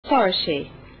authority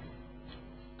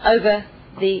over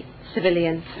the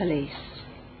civilian police.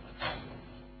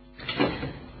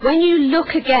 When you look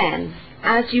again,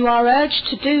 as you are urged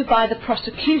to do by the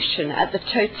prosecution, at the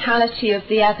totality of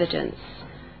the evidence,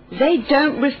 they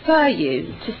don't refer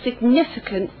you to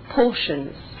significant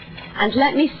portions. And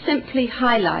let me simply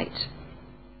highlight,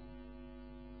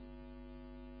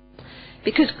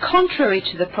 because contrary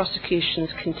to the prosecution's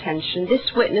contention,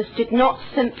 this witness did not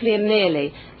simply and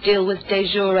merely deal with de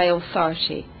jure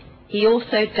authority. He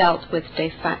also dealt with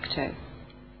de facto.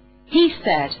 He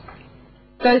said,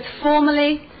 both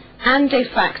formally and de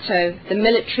facto, the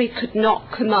military could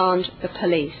not command the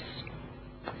police.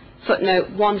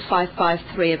 Footnote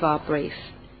 1553 of our brief.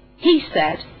 He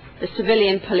said the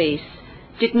civilian police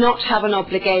did not have an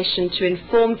obligation to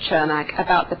inform Čermák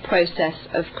about the process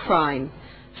of crime.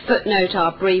 Footnote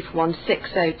our brief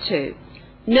 1602.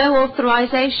 No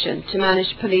authorization to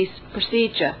manage police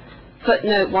procedure.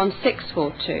 Footnote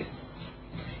 1642.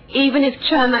 Even if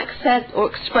Čermák said or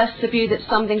expressed the view that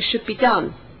something should be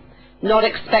done, not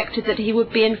expected that he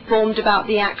would be informed about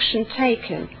the action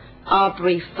taken. Our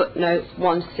brief footnote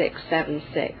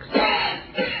 1676.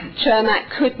 Čermák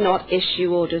could not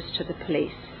issue orders to the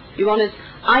police. Your Honours,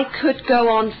 I could go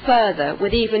on further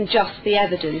with even just the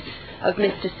evidence of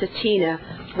Mr. Cetina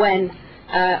when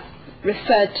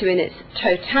referred to in its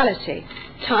totality.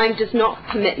 Time does not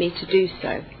permit me to do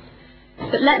so.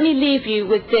 But let me leave you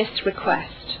with this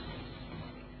request.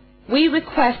 We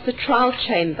request the trial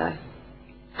chamber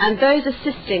and those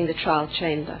assisting the trial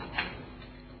chamber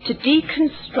to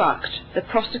deconstruct the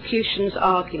prosecution's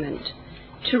argument,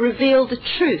 to reveal the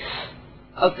truth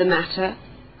of the matter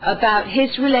about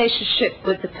his relationship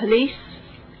with the police,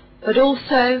 but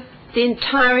also the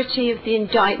entirety of the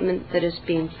indictment that has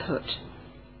been put.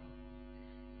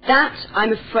 That,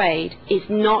 I'm afraid, is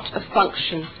not a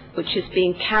function which is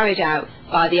being carried out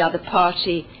by the other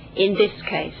party in this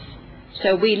case.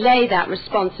 So we lay that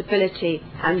responsibility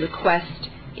and request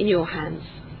in your hands.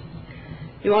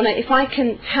 Your Honour, if I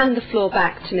can hand the floor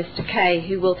back to Mr. Kay,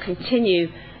 who will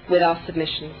continue with our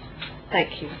submissions.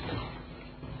 Thank you.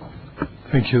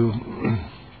 Thank you,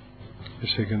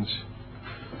 Ms. Higgins.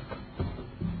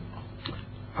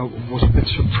 I was a bit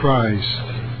surprised,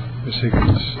 Ms.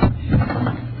 Higgins.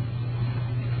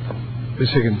 Ms.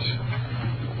 Higgins.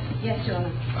 Yes, Your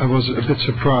Honour. I was a bit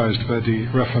surprised by the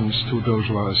reference to those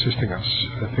who are assisting us.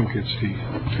 I think it's the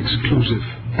exclusive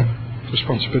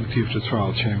responsibility of the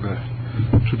trial chamber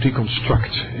to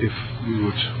deconstruct, if we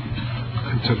would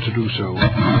intend to do so,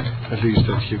 at least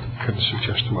that you can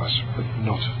suggest to us, but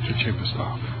not to chamber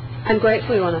staff. I'm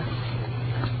grateful, Your Honour.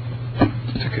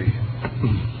 It's okay.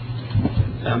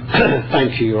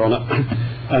 Thank you, Your Honour.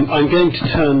 I'm going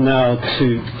to turn now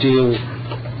to deal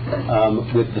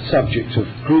with the subject of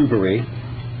groovery,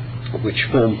 which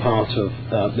form part of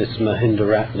Ms.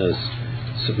 Mahindaratna's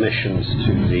submissions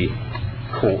to the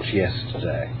court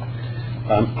yesterday.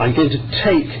 I'm going to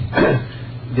take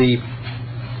the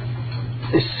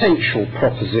essential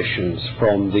propositions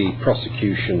from the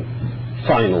prosecution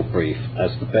final brief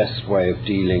as the best way of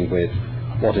dealing with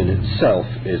what in itself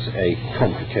is a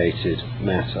complicated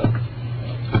matter.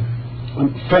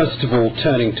 First of all,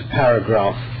 turning to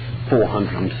paragraph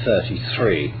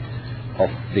 433 of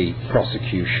the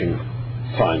prosecution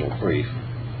final brief.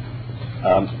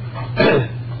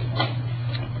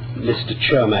 Mr.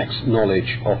 Čermák's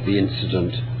knowledge of the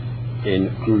incident in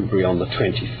Groovery on the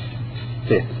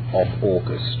 25th of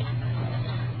August.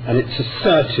 And it's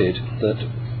asserted that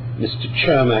Mr.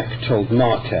 Čermák told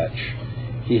Markač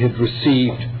he had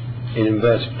received, in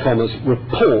inverted commas,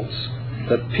 reports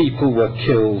that people were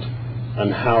killed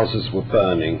and houses were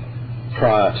burning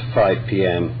prior to 5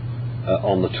 p.m.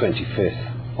 On the 25th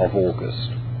of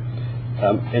August.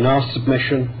 In our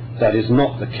submission, that is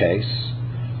not the case.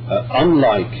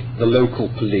 Unlike the local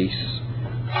police,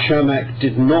 Čermák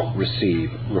did not receive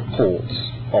reports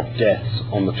of deaths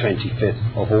on the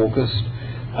 25th of August,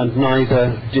 and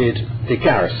neither did the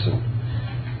garrison.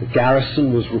 The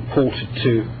garrison was reported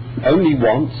to only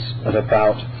once at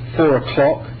about 4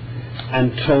 o'clock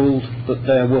and told that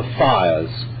there were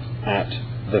fires at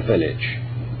the village.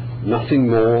 Nothing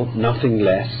more, nothing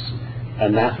less,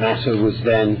 and that matter was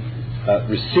then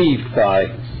received by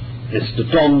Mr.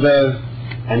 Dondo,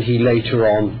 and he later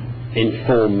on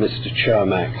informed Mr.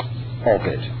 Čermák of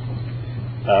it.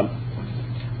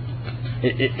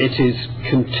 It is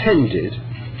contended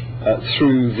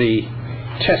through the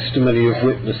testimony of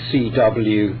witness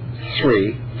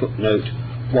CW3, footnote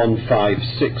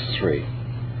 1563,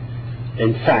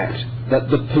 in fact, that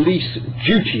the police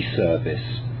duty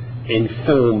service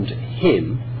informed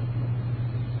him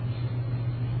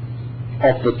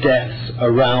of the deaths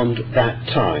around that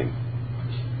time,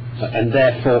 and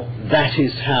therefore that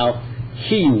is how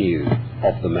he knew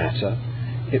of the matter.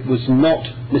 It was not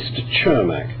Mr.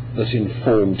 Čermák that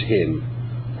informed him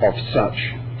of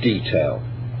such detail.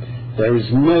 There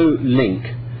is no link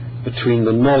between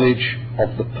the knowledge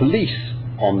of the police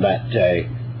on that day,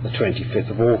 the 25th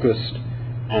of August,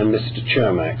 and Mr.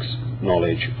 Čermák's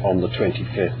knowledge on the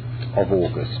 25th of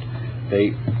August.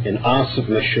 They, in our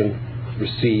submission,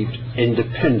 received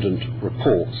independent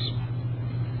reports.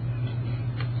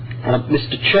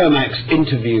 Mr. Čermák's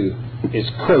interview is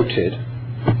quoted,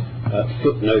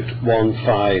 footnote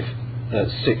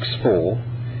 1564,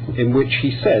 in which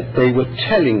he said, "They were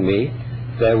telling me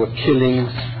there were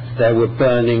killings, there were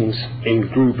burnings in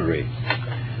Grubery."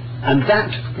 And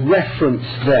that reference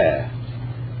there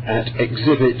at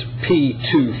Exhibit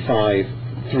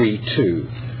P2532,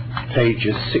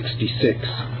 pages 66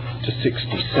 to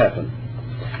 67,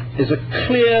 is a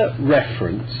clear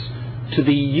reference to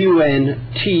the UN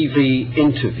TV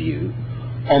interview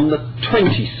on the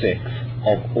 26th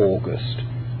of August,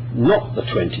 not the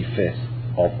 25th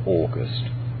of August.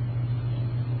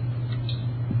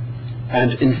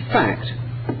 And in fact,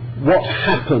 what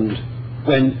happened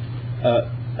when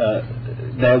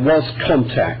there was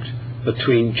contact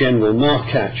between General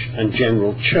Markač and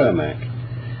General Čermák,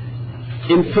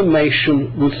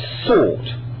 information was sought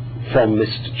from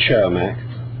Mr. Čermák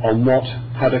on what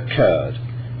had occurred,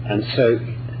 and so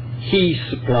he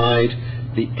supplied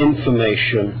the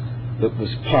information that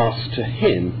was passed to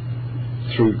him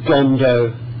through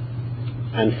Gondo,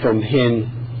 and from him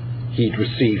he'd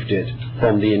received it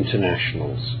from the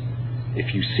internationals.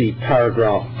 If you see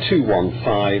paragraph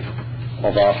 215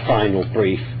 of our final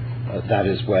brief, that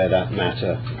is where that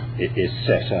matter is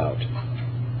set out.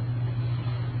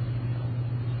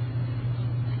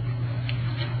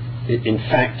 In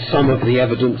fact, some of the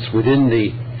evidence within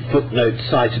the footnote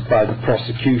cited by the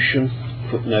prosecution,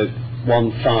 footnote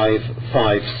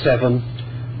 1557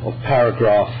 of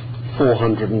paragraph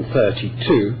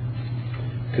 432,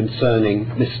 concerning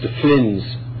Mr.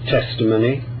 Flynn's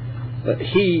testimony, that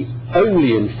he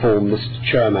only informed Mr.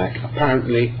 Čermák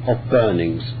apparently of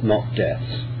burnings, not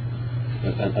deaths.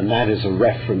 And that is a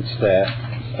reference there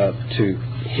to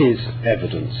his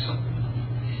evidence.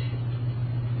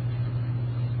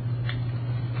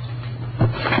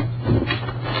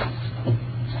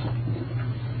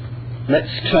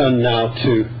 Let's turn now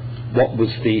to what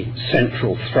was the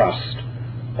central thrust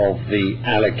of the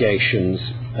allegations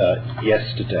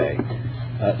yesterday,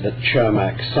 that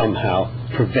Čermák somehow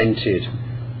prevented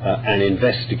an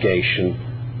investigation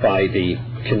by the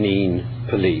Knin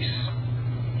police.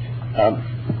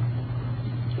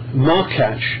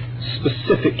 Markač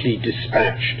specifically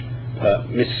dispatched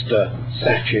Mr.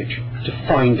 Sačić to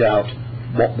find out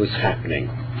what was happening,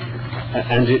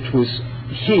 and it was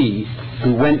he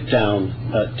who went down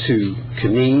to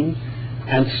Knin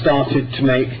and started to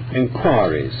make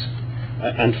inquiries,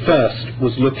 and first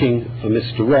was looking for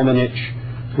Mr. Romanic,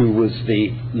 who was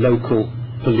the local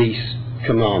police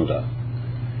commander.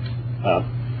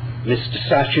 Mr.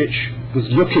 Sačić was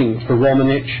looking for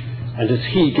Romanic, and as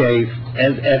he gave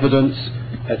evidence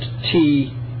at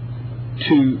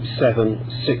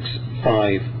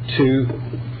T27652,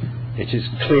 it is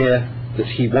clear that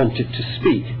he wanted to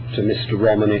speak to Mr.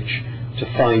 Romanic to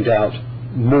find out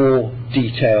more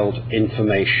detailed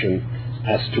information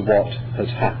as to what had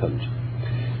happened.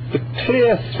 The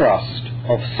clear thrust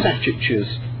of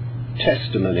Sačić's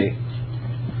testimony,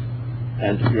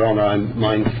 and Your Honour, I'm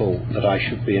mindful that I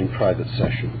should be in private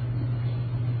session.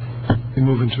 We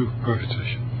move into private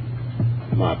session.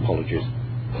 My apologies.